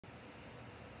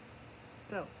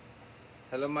Go.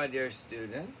 Hello, my dear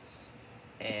students,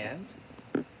 and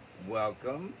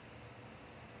welcome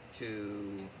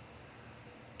to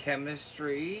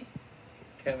Chemistry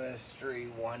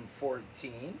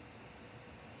 114,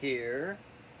 here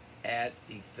at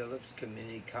the Phillips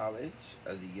Community College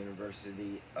of the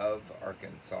University of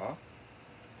Arkansas.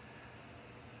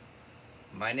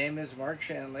 My name is Mark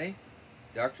Shanley,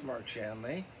 Dr. Mark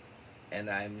Shanley, and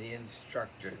I'm the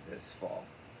instructor this fall.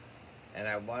 And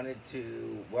I wanted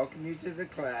to welcome you to the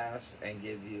class and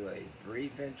give you a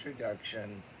brief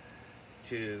introduction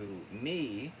to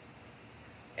me,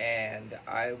 and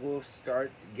I will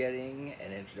start getting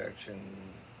an introduction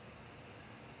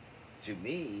to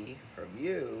me from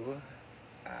you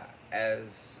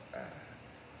as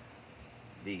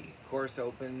the course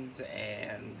opens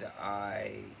and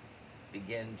I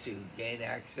begin to gain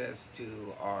access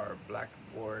to our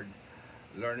Blackboard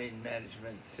learning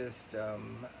management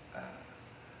system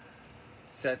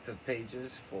sets of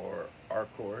pages for our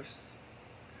course.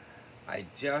 I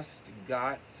just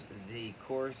got the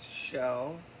course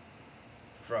shell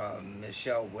from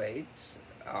Michelle Waits,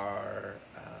 our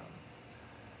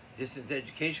distance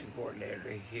education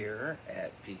coordinator here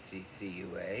at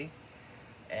PCCUA,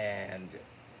 and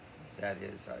that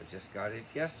is, I just got it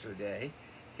yesterday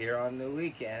here on the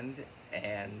weekend,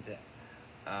 and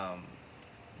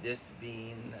this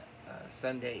being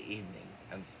Sunday evening.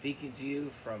 I'm speaking to you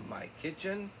from my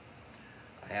kitchen.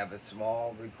 I have a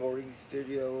small recording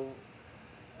studio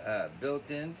built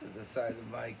into the side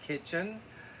of my kitchen.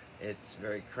 It's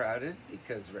very crowded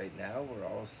because right now we're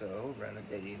also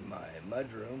renovating my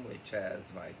mudroom, which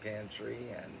has my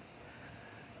pantry and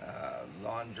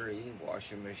laundry,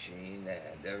 washing machine,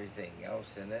 and everything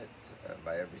else in it.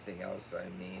 By everything else, I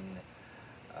mean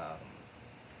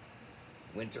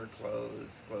winter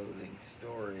clothes, clothing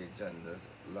storage, and the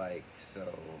like. So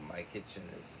my kitchen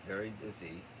is very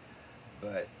busy,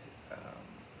 but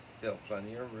still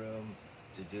plenty of room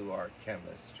to do our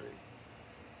chemistry.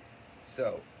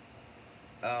 So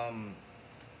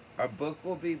our book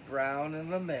will be Brown and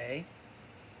LeMay,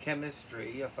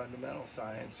 Chemistry, a Fundamental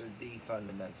Science, or The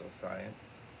Fundamental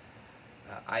Science.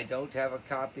 I don't have a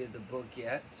copy of the book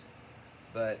yet,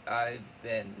 but I've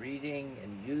been reading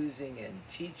and using and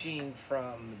teaching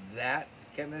from that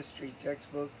chemistry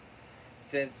textbook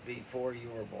since before you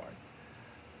were born.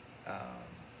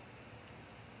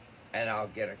 And I'll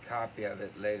get a copy of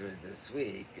it later this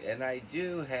week. And I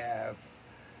do have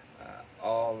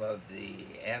all of the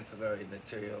ancillary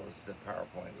materials, the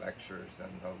PowerPoint lectures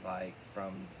and the like,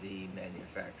 from the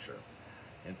manufacturer.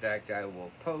 In fact, I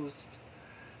will post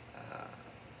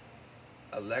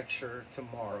a lecture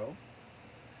tomorrow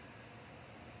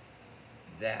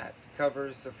that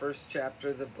covers the first chapter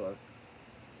of the book,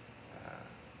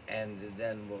 and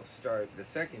then we'll start the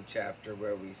second chapter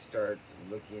where we start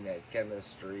looking at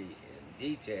chemistry in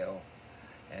detail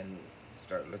and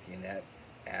start looking at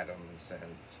atoms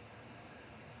and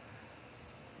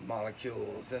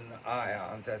molecules and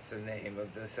ions. That's the name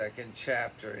of the second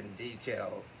chapter in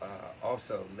detail,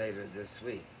 also later this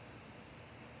week.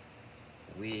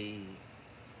 We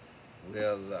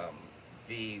will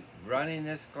be running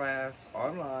this class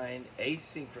online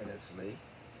asynchronously,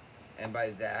 and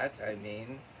by that I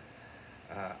mean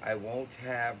I won't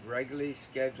have regularly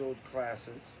scheduled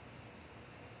classes.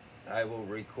 I will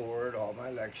record all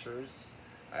my lectures.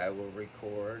 I will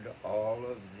record all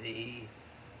of the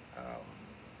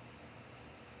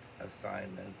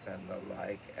assignments and the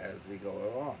like as we go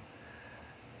along.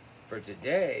 For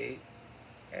today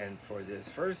and for this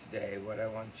first day, what I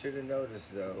want you to notice,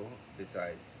 though,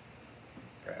 besides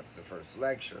perhaps the first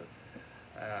lecture,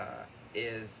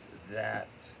 is that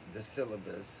the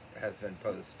syllabus has been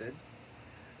posted.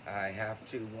 I have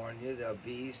to warn you, there'll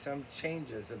be some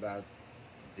changes about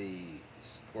the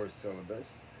course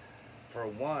syllabus. For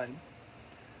one,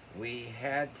 we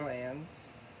had plans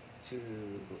to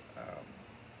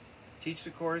teach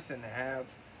the course and have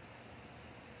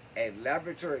a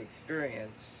laboratory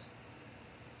experience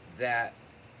that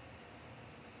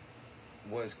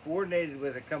was coordinated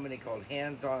with a company called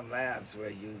Hands-On Labs, where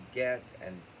you get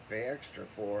and pay extra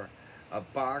for a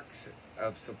box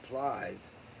of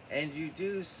supplies, and you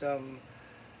do some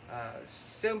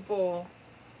simple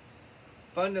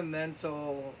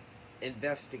fundamental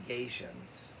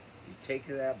investigations. You take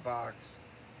that box,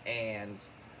 and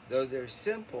though they're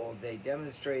simple, they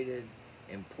demonstrated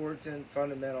important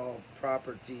fundamental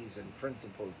properties and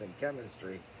principles in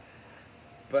chemistry.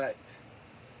 But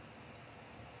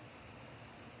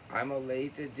I'm a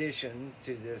late addition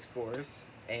to this course,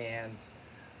 and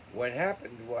what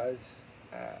happened was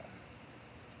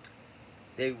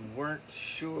they weren't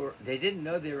sure, they didn't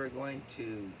know they were going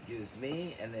to use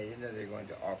me, and they didn't know they were going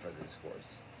to offer this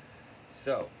course.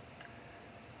 So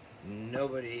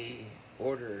nobody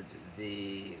ordered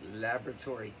the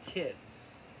laboratory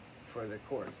kits for the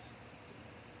course.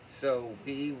 So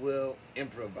we will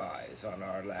improvise on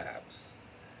our labs.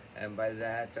 And by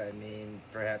that I mean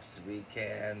perhaps we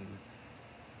can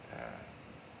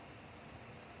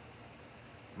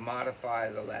modify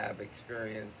the lab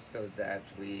experience so that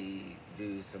we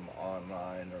do some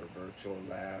online or virtual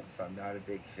labs. I'm not a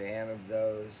big fan of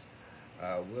those.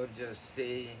 We'll just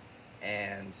see.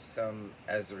 And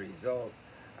as a result,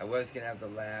 I was going to have the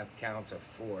lab count a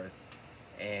fourth,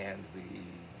 and we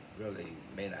really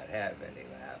may not have any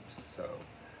labs. So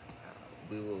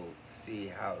we will see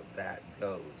how that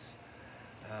goes.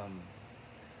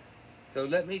 So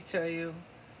let me tell you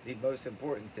the most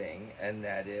important thing, and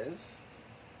that is,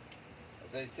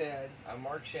 as I said, I'm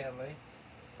Mark Shanley,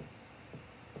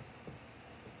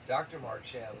 Dr. Mark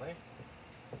Shanley,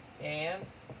 and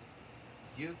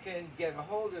you can get a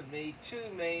hold of me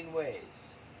two main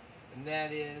ways, and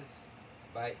that is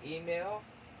by email.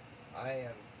 I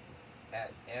am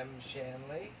at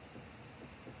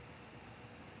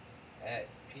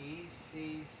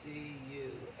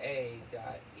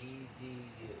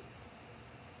mshanley@pcCUA.edu.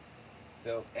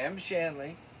 So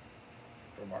mshanley,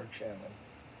 for Mark Shanley,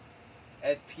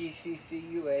 at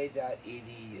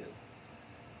pcCUA.edu.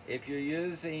 If you're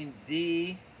using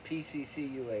the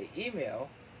PCCUA email,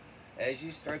 as you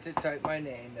start to type my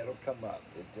name, it'll come up.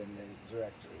 It's in the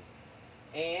directory.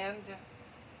 And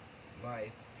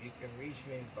you can reach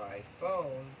me by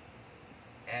phone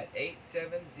at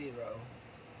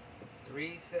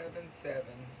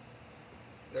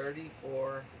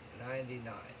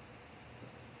 870-377-3499.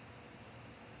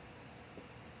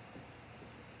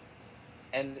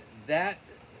 And that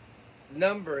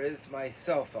number is my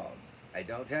cell phone. I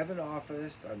don't have an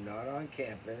office. I'm not on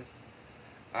campus.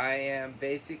 I am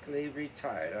basically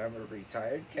retired. I'm a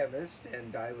retired chemist,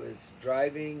 and I was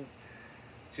driving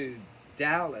to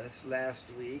Dallas last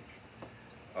week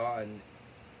on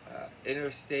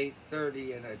Interstate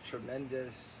 30 in a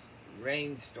tremendous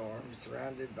rainstorm,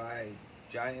 surrounded by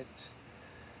giant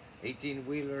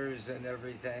 18-wheelers and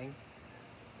everything,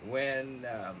 when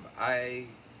I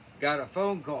got a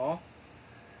phone call.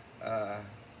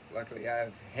 Luckily I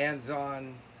have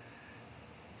hands-on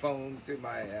phone through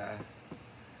my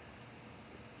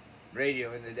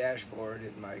radio in the dashboard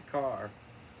in my car,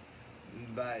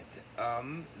 but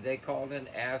they called and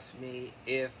asked me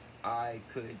if I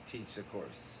could teach the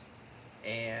course.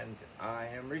 And I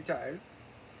am retired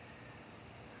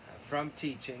from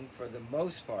teaching for the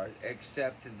most part,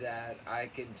 except that I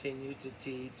continue to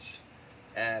teach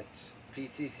at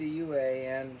PCCUA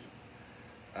and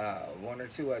one or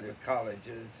two other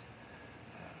colleges,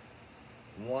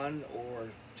 one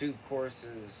or two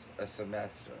courses a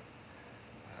semester.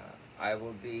 I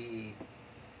will be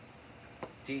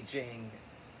teaching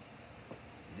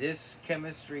this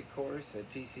chemistry course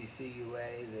at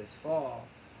PCCUA this fall,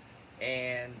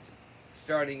 and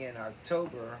starting in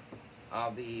October,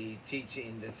 I'll be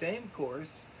teaching the same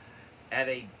course at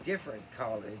a different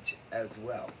college as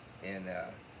well, in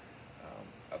a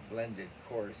blended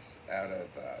course out of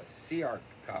CHEM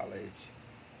College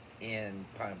in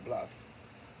Pine Bluff,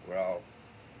 where I'll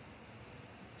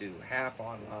do half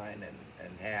online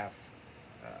and half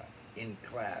in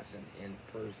class and in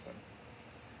person.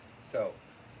 So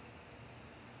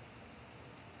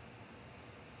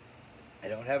I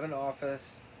don't have an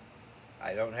office.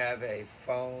 I don't have a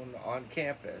phone on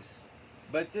campus,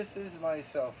 but this is my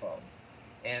cell phone,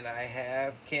 and I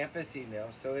have campus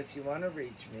email. So if you want to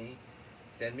reach me,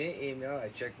 send me an email. I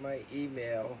check my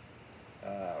email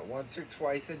once or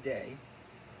twice a day.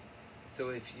 So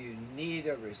if you need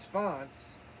a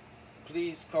response,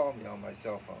 please call me on my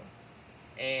cell phone.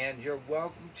 And you're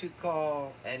welcome to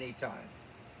call anytime.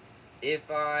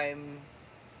 If I'm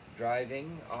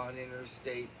driving on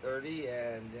Interstate 30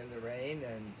 and in the rain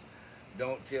and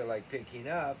don't feel like picking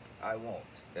up, I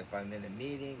won't. If I'm in a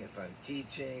meeting, if I'm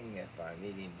teaching, if I'm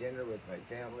eating dinner with my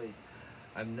family,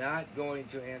 I'm not going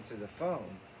to answer the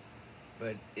phone.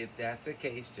 But if that's the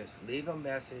case, just leave a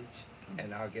message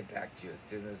and I'll get back to you as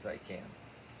soon as I can.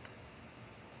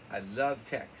 I love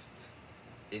text.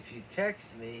 If you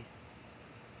text me,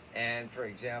 and for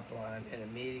example, I'm in a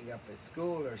meeting up at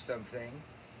school or something,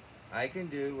 I can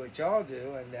do what y'all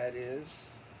do, and that is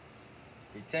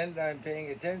pretend I'm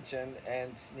paying attention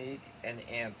and sneak an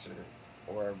answer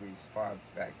or a response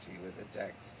back to you with a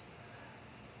text.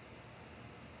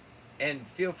 And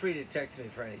feel free to text me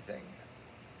for anything.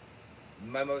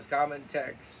 My most common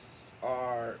texts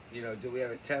are, do we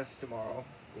have a test tomorrow?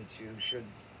 which you should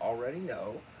already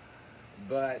know,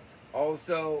 but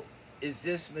also, is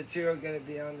this material going to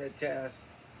be on the test?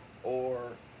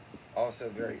 Or also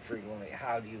very frequently,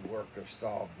 how do you work or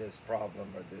solve this problem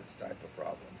or this type of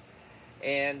problem?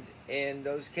 And in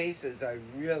those cases, I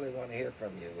really want to hear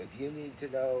from you. If you need to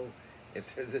know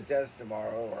if there's a test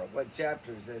tomorrow or what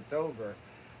chapters it's over,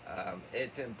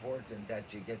 it's important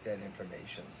that you get that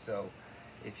information. So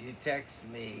if you text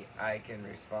me, I can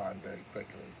respond very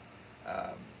quickly.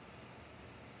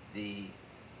 The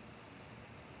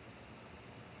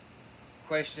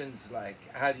questions like,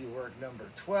 how do you work number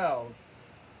 12,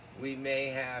 we may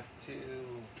have to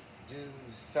do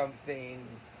something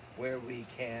where we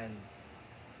can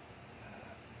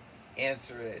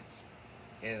answer it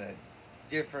in a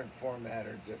different format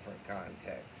or different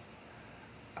context.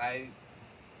 I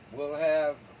will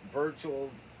have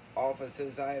virtual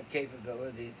offices. I have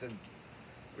capabilities of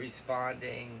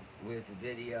responding with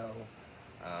video.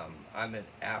 I'm an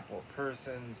Apple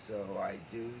person, so I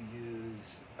do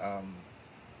use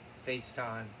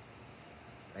FaceTime.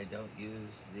 I don't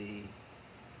use the,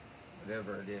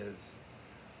 whatever it is,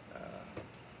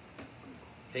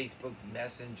 Facebook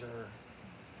Messenger,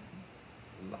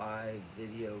 live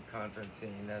video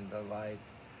conferencing and the like.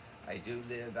 I do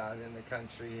live out in the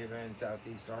country here in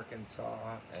Southeast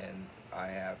Arkansas, and I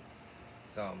have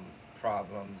some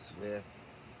problems with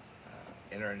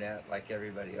internet like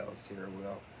everybody else here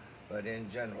will, but in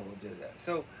general we'll do that.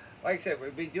 So like I said,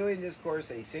 we'll be doing this course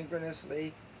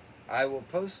asynchronously. I will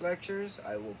post lectures,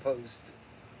 I will post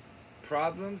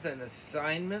problems and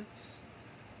assignments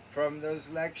from those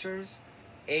lectures,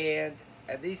 and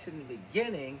at least in the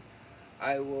beginning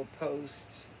I will post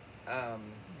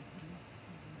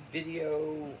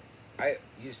video. I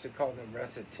used to call them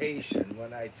recitation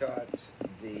when I taught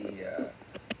the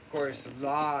course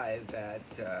live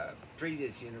at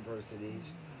previous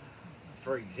universities.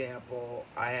 For example,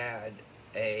 I had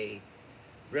a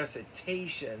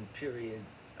recitation period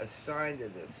assigned to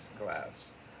this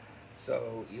class.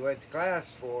 So you went to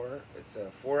class for, it's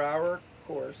a 4-hour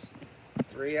course,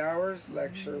 3 hours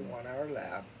lecture, 1 hour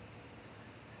lab.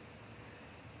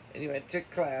 And you went to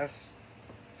class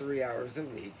 3 hours a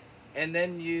week. And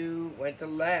then you went to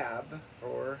lab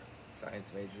for, science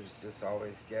majors just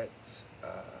always get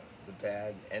the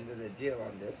bad end of the deal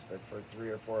on this, but for 3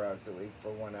 or 4 hours a week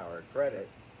for 1 hour credit.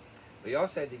 We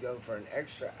also had to go for an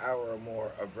extra hour or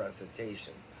more of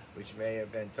recitation, which may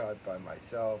have been taught by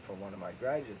myself or one of my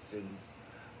graduate students,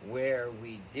 where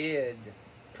we did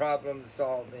problem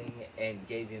solving and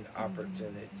gave you an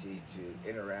opportunity to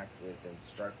interact with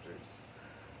instructors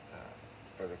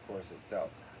for the course itself.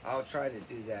 I'll try to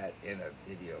do that in a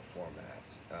video format.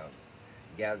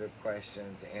 Gather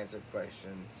questions, answer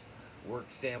questions, work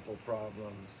sample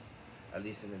problems, at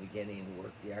least in the beginning,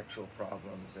 work the actual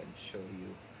problems and show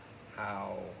you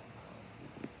how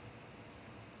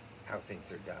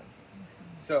things are done.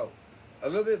 So, a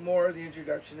little bit more of the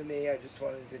introduction to me. I just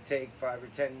wanted to take 5 or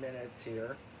 10 minutes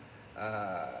here,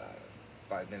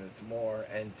 5 minutes more,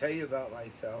 and tell you about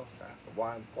myself,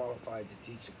 why I'm qualified to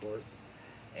teach a course,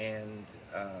 and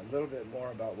a little bit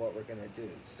more about what we're going to do.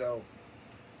 So,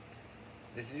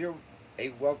 this is a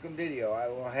welcome video. I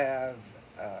will have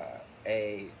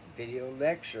a video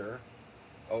lecture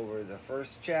over the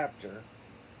first chapter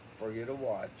for you to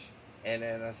watch, and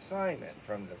an assignment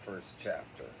from the first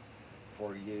chapter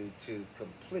for you to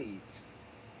complete,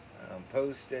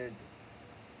 posted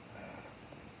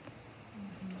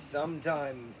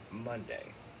sometime Monday,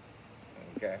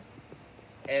 okay?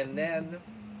 And then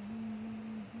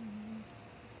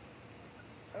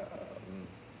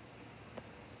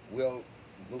we'll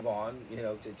move on,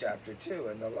 to chapter 2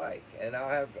 and the like, and I'll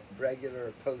have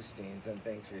regular postings and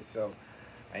things for you. So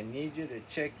I need you to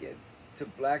check it to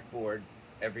Blackboard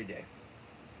every day.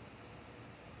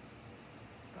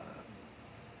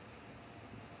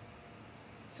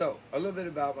 So a little bit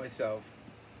about myself.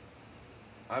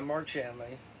 I'm Mark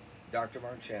Shanley, Dr.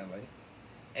 Mark Shanley,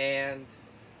 and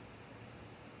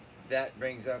that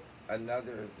brings up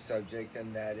another subject,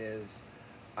 and that is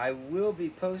I will be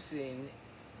posting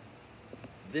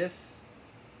this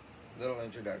little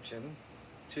introduction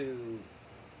to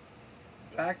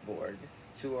Blackboard,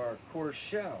 to our course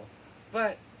shell.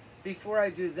 But before I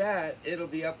do that, it'll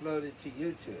be uploaded to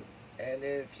YouTube. And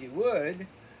if you would,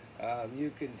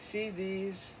 you can see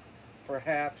these,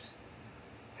 perhaps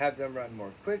have them run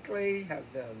more quickly, have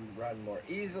them run more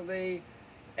easily,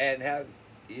 and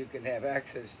you can have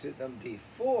access to them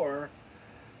before,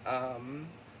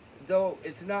 though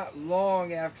it's not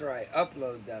long after I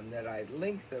upload them that I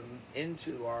link them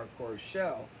into our course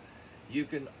shell. You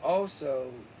can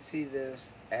also see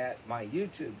this at my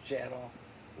YouTube channel,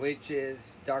 which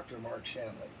is Dr. Mark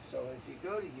Shanley. So if you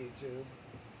go to YouTube,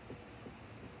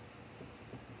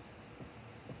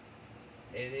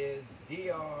 it is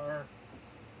Dr.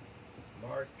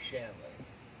 Mark Shanley.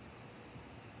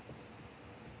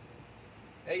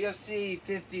 Now you'll see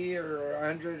 50 or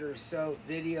 100 or so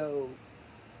videos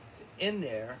in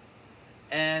there,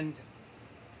 and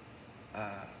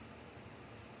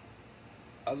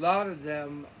a lot of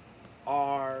them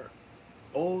are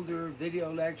older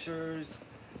video lectures,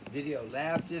 video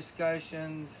lab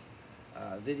discussions,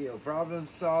 video problem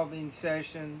solving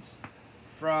sessions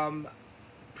from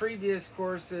previous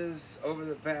courses over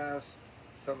the past,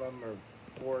 some of them are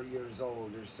 4 years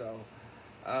old or so,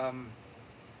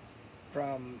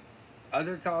 from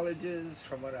other colleges,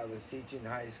 from when I was teaching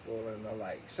high school and the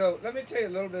like. So let me tell you a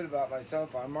little bit about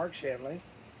myself. I'm Mark Shanley.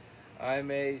 I'm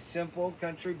a simple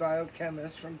country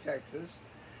biochemist from Texas,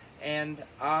 and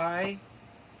I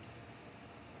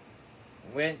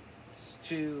went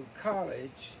to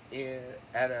college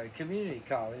at a community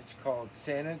college called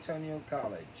San Antonio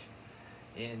College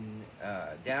in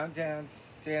downtown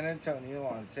San Antonio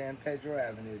on San Pedro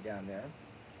Avenue down there.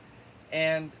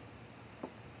 And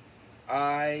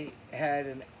I had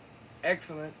an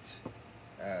excellent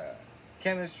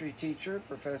chemistry teacher,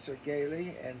 Professor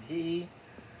Gailey, and he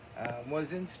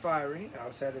was inspiring. I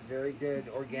also had a very good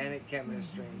organic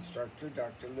chemistry instructor.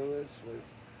 Dr. Lewis was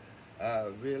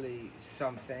really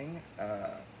something.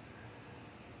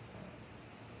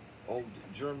 Old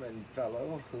German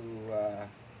fellow who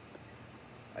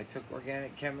I took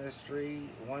organic chemistry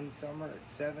one summer at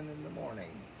 7 in the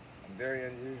morning. Very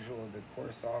unusual, the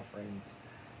course offerings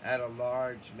at a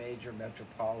large major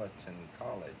metropolitan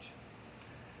college.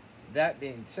 That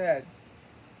being said,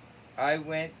 I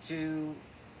went to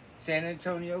San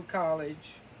Antonio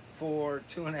College for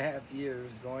 2.5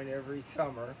 years, going every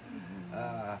summer.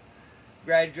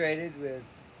 Graduated with,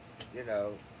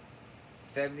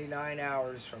 79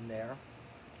 hours from there.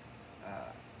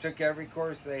 Took every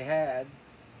course they had,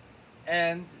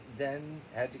 and then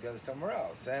had to go somewhere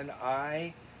else. And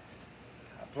I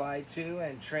applied to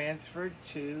and transferred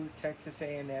to Texas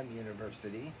A&M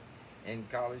University in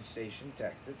College Station,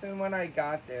 Texas. And when I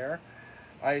got there,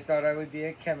 I thought I would be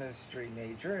a chemistry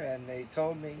major, and they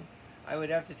told me I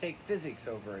would have to take physics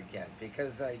over again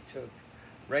because I took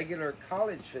regular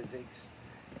college physics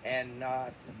and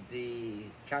not the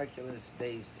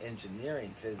calculus-based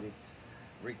engineering physics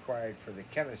required for the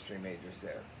chemistry majors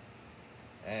there.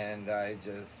 And I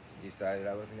just decided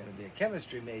I wasn't going to be a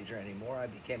chemistry major anymore. I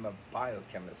became a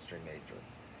biochemistry major.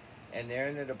 And there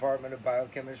in the Department of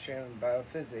Biochemistry and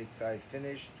Biophysics, I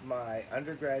finished my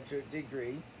undergraduate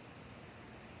degree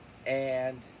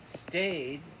and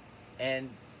stayed and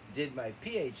did my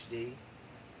PhD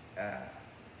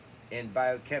in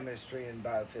biochemistry and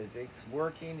biophysics,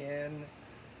 working in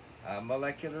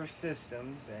molecular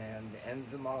systems and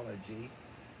enzymology,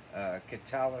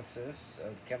 catalysis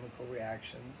of chemical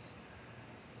reactions,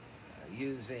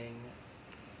 using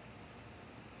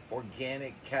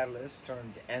organic catalysts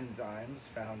termed enzymes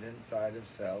found inside of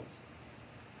cells,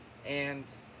 and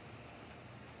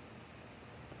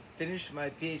finished my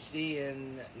PhD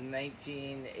in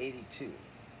 1982.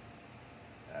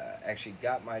 Actually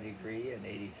got my degree in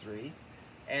 83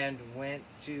 and went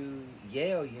to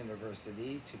Yale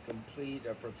University to complete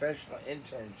a professional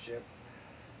internship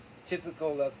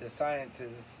typical of the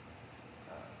sciences,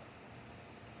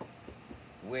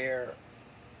 where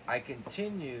I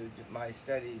continued my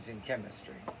studies in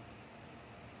chemistry.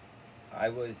 I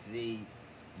was the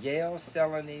Yale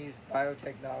Celanese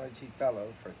Biotechnology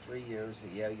Fellow for 3 years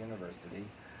at Yale University,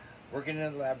 working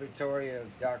in the laboratory of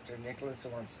Dr. Nicholas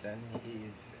Ornston.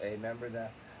 He's a member of the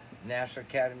National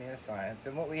Academy of Science.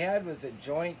 And what we had was a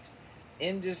joint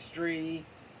industry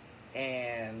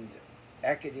and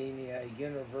academia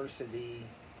university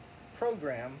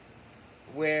program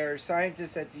where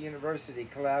scientists at the university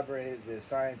collaborated with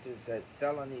scientists at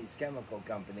Celanese Chemical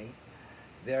Company.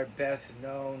 They're best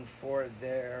known for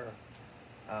their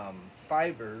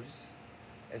fibers,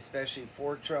 especially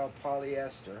 4-trail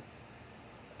polyester,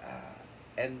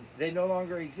 and they no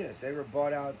longer exist. They were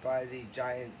bought out by the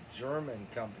giant German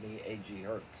company AG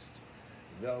Herxt.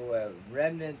 Though a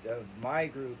remnant of my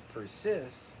group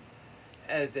persists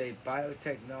as a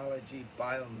biotechnology,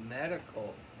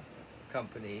 biomedical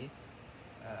company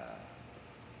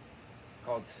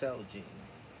called Celgene,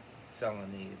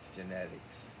 Celanese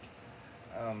Genetics.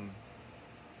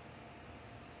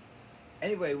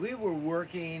 Anyway, we were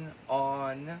working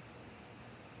on,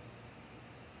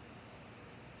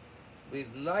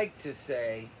 we'd like to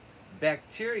say,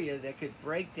 bacteria that could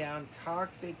break down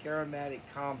toxic aromatic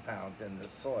compounds in the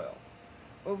soil.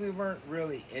 but we weren't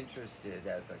really interested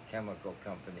as a chemical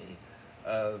company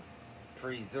of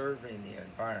preserving the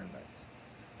environment.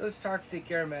 Those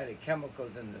toxic aromatic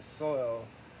chemicals in the soil,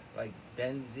 like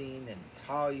benzene and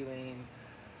toluene,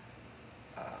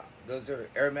 those are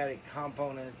aromatic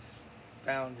components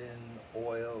found in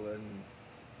oil and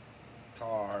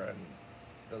tar and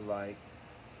the like.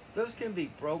 Those can be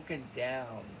broken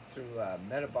down through a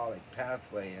metabolic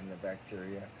pathway in the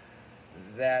bacteria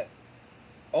that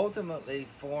ultimately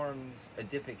forms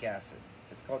adipic acid.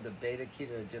 It's called the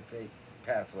beta-ketoadipic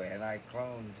pathway, and I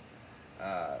cloned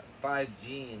 5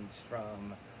 genes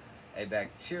from a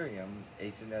bacterium,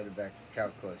 Acinetobacter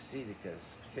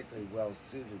calcoaceticus, particularly well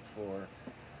suited for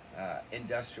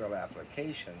industrial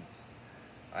applications.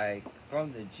 I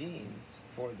cloned the genes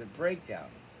for the breakdown.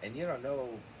 And you don't know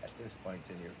at this point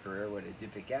in your career what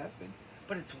adipic acid,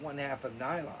 but it's 1/2 of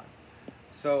nylon.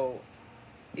 So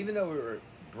even though we were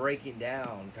breaking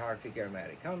down toxic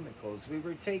aromatic chemicals, we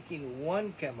were taking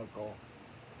one chemical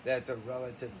that's a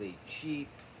relatively cheap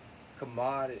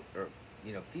commodity or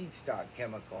feedstock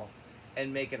chemical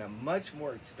and making a much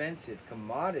more expensive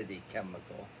commodity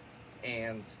chemical,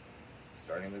 and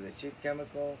starting with a cheap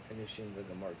chemical, finishing with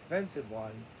a more expensive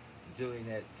one, doing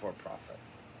it for profit,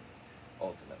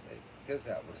 ultimately, because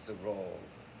that was the role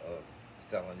of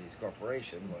Celanese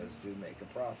Corporation, was to make a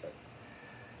profit.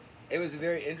 It was a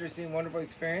very interesting, wonderful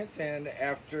experience, and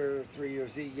after 3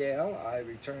 years at Yale, I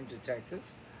returned to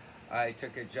Texas. I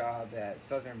took a job at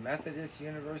Southern Methodist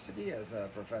University as a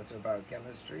professor of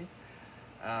biochemistry.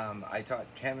 I taught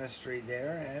chemistry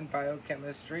there, and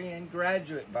biochemistry, and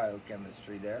graduate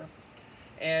biochemistry there.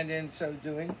 And in so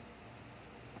doing,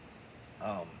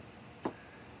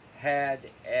 had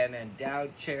an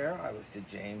endowed chair. I was the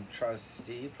James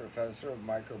Trustee Professor of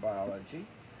Microbiology,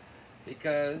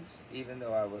 because even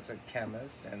though I was a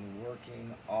chemist and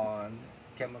working on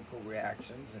chemical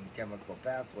reactions and chemical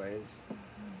pathways,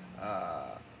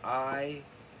 I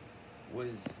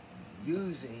was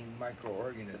using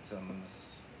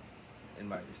microorganisms in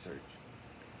my research.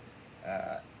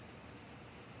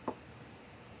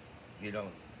 You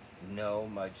don't know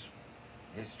much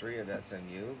history of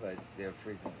SMU, but they're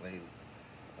frequently,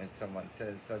 when someone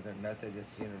says Southern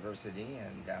Methodist University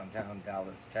in downtown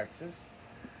Dallas, Texas,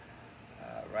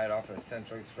 right off of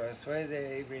Central Expressway,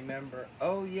 they remember,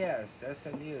 oh yes,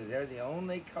 SMU, they're the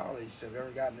only college to have ever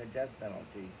gotten the death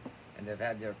penalty, and they've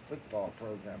had their football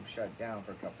program shut down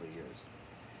for a couple of years.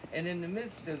 And in the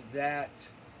midst of that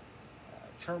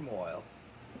turmoil,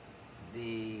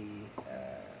 the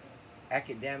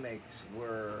academics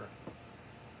were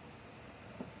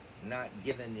not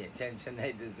given the attention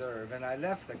they deserve, and I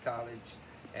left the college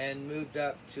and moved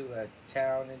up to a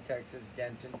town in Texas,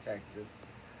 Denton, Texas,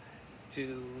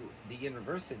 to the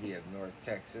University of North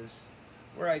Texas,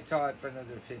 where I taught for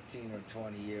another 15 or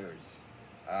 20 years.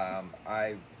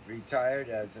 I retired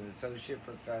as an associate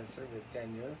professor with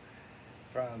tenure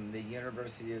from the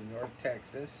University of North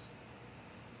Texas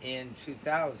in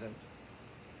 2000,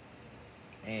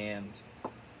 and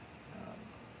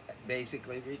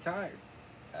basically retired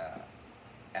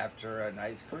after a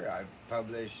nice career. I've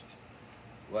published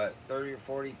 30 or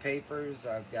 40 papers.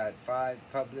 I've got 5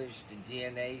 published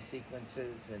DNA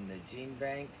sequences in the gene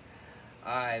bank.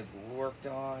 I've worked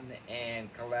on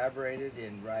and collaborated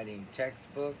in writing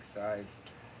textbooks. I've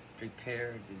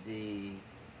prepared the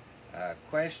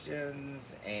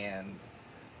questions and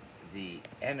the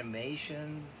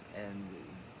animations and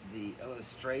the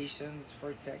illustrations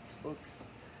for textbooks,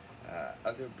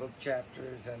 other book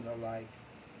chapters and the like.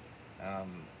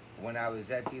 When I was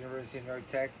at the University of North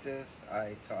Texas,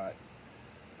 I taught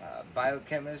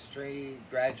biochemistry,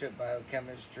 graduate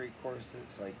biochemistry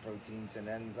courses like proteins and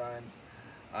enzymes.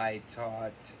 I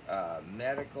taught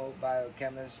medical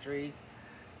biochemistry,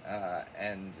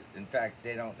 and in fact,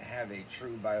 they don't have a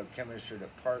true biochemistry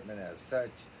department as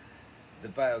such. The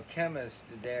biochemists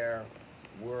there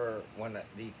were, when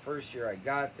the first year I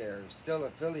got there, still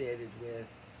affiliated with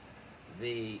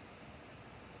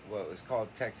what was called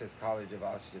Texas College of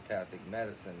Osteopathic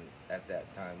Medicine at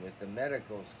that time, with the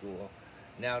medical school,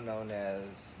 now known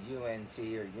as UNT,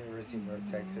 or University of North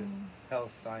Texas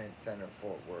Health Science Center,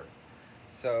 Fort Worth.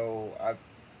 So I've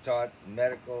taught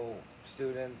medical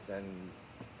students and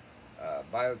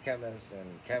biochemists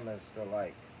and chemists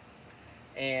alike.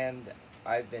 And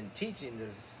I've been teaching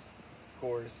this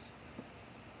course,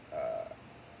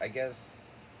 I guess,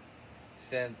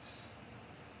 since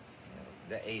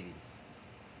the 80s.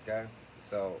 Okay,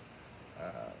 so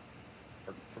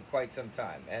for quite some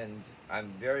time, and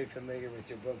I'm very familiar with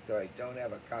your book, though I don't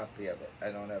have a copy of it. I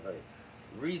don't have a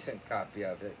recent copy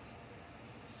of it.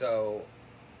 So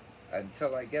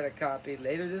until I get a copy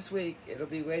later this week, it'll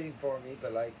be waiting for me.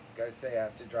 But like I say, I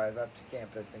have to drive up to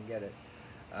campus and get it.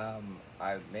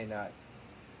 I may not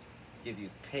give you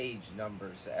page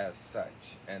numbers as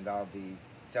such, and I'll be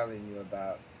telling you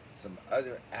about some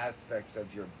other aspects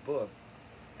of your book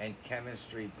and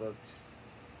chemistry books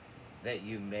that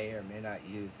you may or may not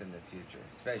use in the future,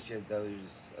 especially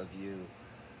those of you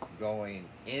going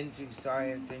into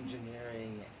science,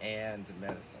 engineering, and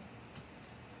medicine.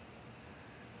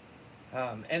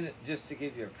 And just to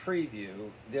give you a preview,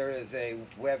 there is a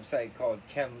website called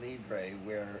CHEM Libre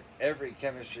where every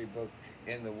chemistry book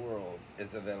in the world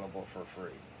is available for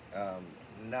free.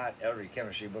 Not every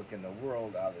chemistry book in the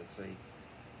world, obviously,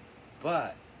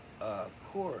 but a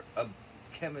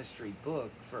chemistry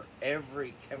book for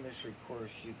every chemistry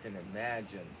course you can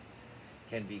imagine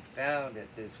can be found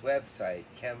at this website,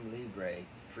 CHEM Libre,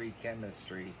 Free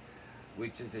Chemistry,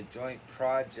 which is a joint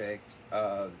project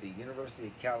of the University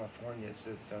of California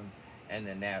system and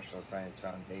the National Science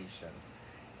Foundation.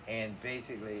 And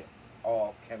basically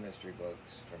all chemistry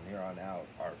books from here on out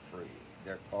are free.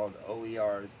 They're called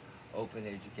OERs, Open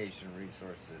Education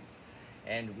Resources,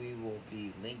 and we will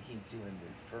be linking to and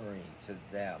referring to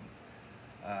them.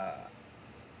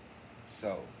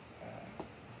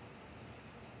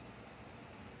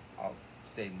 I'll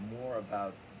say more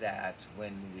about that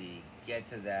when we get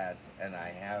to that, and I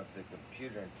have the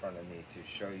computer in front of me to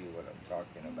show you what I'm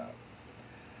talking about.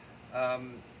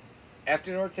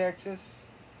 After North Texas,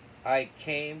 I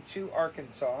came to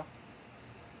Arkansas.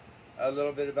 A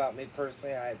little bit about me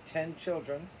personally: I have 10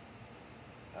 children,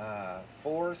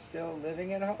 4 still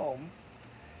living at home,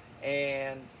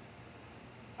 and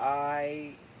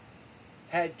I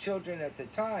had children at the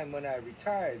time when I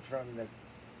retired from the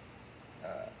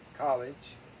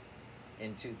college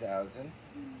in 2000.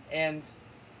 And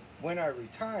when I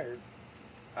retired,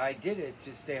 I did it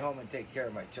to stay home and take care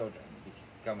of my children,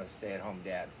 become a stay-at-home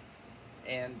dad.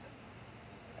 And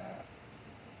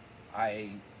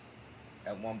I,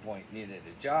 at one point, needed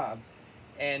a job,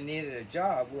 and needed a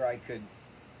job where I could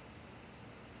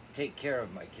take care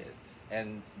of my kids.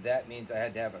 And that means I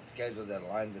had to have a schedule that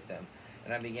aligned with them.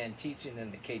 And I began teaching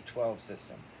in the K-12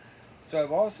 system. So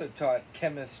I've also taught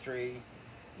chemistry,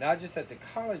 not just at the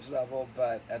college level,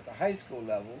 but at the high school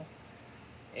level,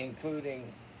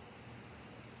 including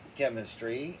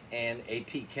chemistry and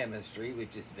AP chemistry,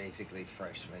 which is basically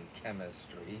freshman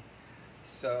chemistry.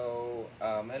 So,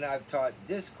 and I've taught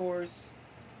this course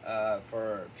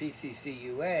for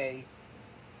PCCUA,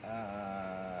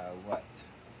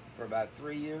 for about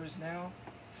 3 years now.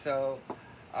 So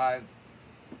I've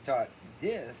taught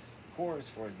this course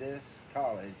for this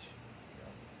college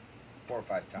 4 or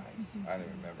 5 times. I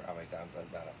don't remember how many times I've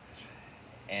done it.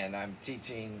 And I'm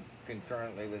teaching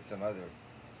concurrently with some other,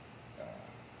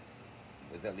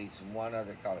 with at least one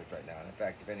other college right now. And in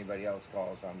fact, if anybody else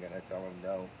calls, I'm going to tell them,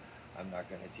 no, I'm not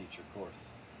going to teach your course.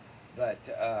 But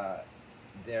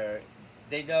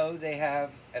they know they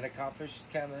have an accomplished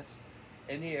chemist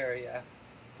in the area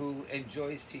who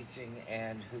enjoys teaching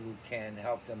and who can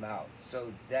help them out.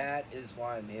 So that is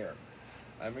why I'm here.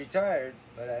 I'm retired,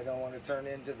 but I don't want to turn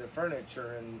into the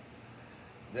furniture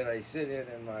that I sit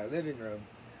in my living room.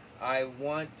 I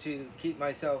want to keep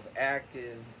myself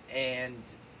active and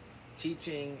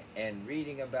teaching and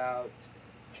reading about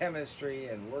chemistry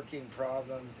and working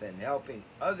problems and helping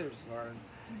others learn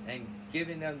and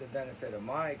giving them the benefit of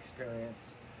my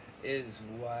experience is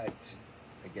what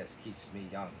I guess keeps me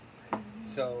young.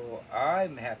 So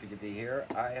I'm happy to be here.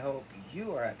 I hope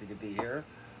you are happy to be here.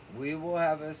 We will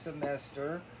have a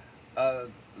semester of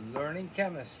learning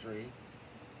chemistry.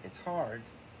 It's hard.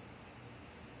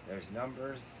 There's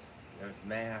numbers, there's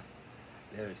math,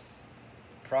 there's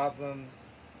problems,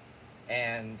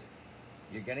 and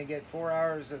you're going to get 4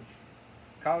 hours of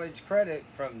college credit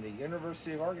from the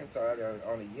University of Arkansas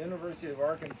on a University of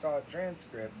Arkansas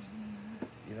transcript,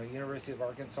 University of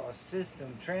Arkansas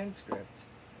system transcript,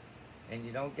 and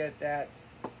you don't get that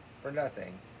for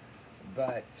nothing.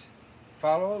 But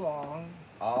follow along.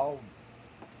 I'll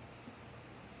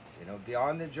be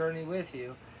on the journey with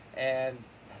you and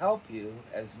help you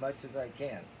as much as I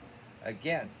can.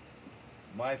 Again,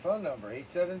 my phone number,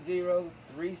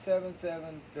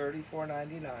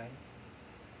 870-377-3499.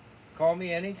 Call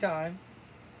me anytime.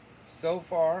 So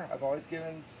far, I've always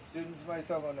given students my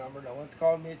cell phone number. No one's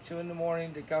called me at 2 in the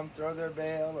morning to come throw their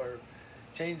bale or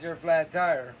change their flat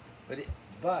tire.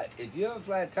 But if you have a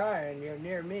flat tire and you're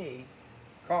near me,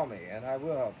 call me and I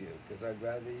will help you, because I'd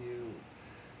rather you,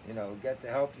 get the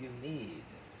help you need.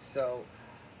 So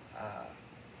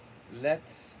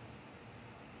let's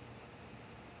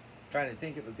try to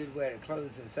think of a good way to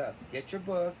close this up. Get your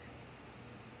book,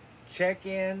 check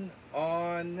in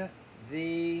on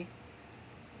the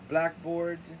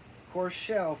Blackboard course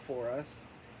shell for us.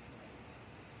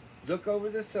 Look over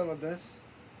the syllabus.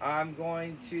 I'm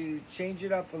going to change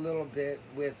it up a little bit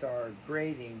with our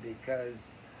grading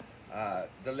because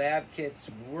the lab kits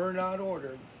were not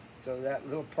ordered. So that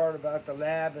little part about the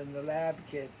lab and the lab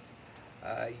kits,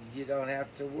 you don't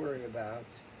have to worry about.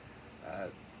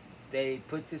 They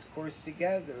put this course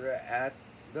together at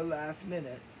the last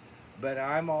minute, but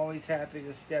I'm always happy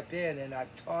to step in, and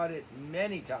I've taught it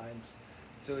many times,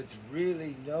 so it's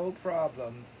really no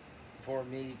problem for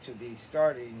me to be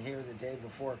starting here the day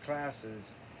before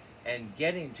classes and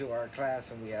getting to our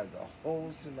class, and we have the whole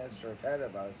semester ahead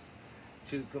of us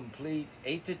to complete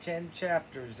 8 to 10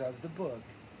 chapters of the book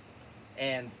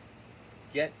and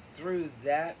get through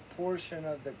that portion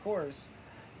of the course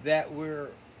that we're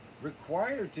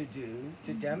required to do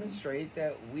to demonstrate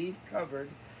that we've covered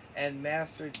and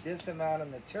mastered this amount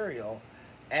of material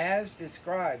as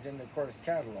described in the course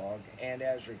catalog and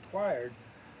as required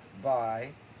by,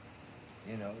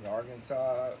 you know, the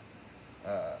Arkansas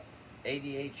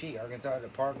ADHE, Arkansas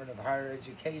Department of Higher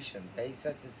Education. They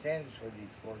set the standards for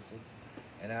these courses,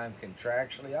 and I'm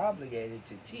contractually obligated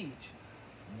to teach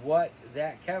what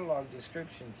that catalog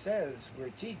description says we're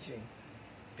teaching,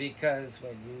 because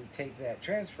when you take that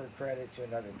transfer credit to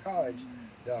another college,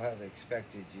 they'll have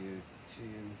expected you to,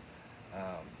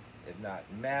 if not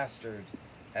mastered,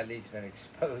 at least been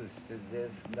exposed to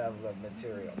this level of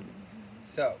material.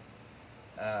 So,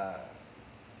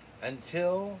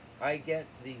 until I get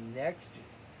the next,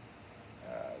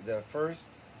 the first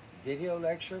video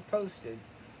lecture posted,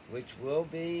 which will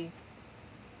be,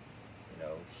 you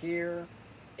know, here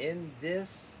in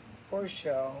this course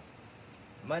shell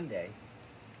Monday.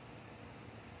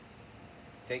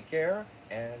 Take care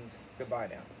and goodbye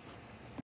now.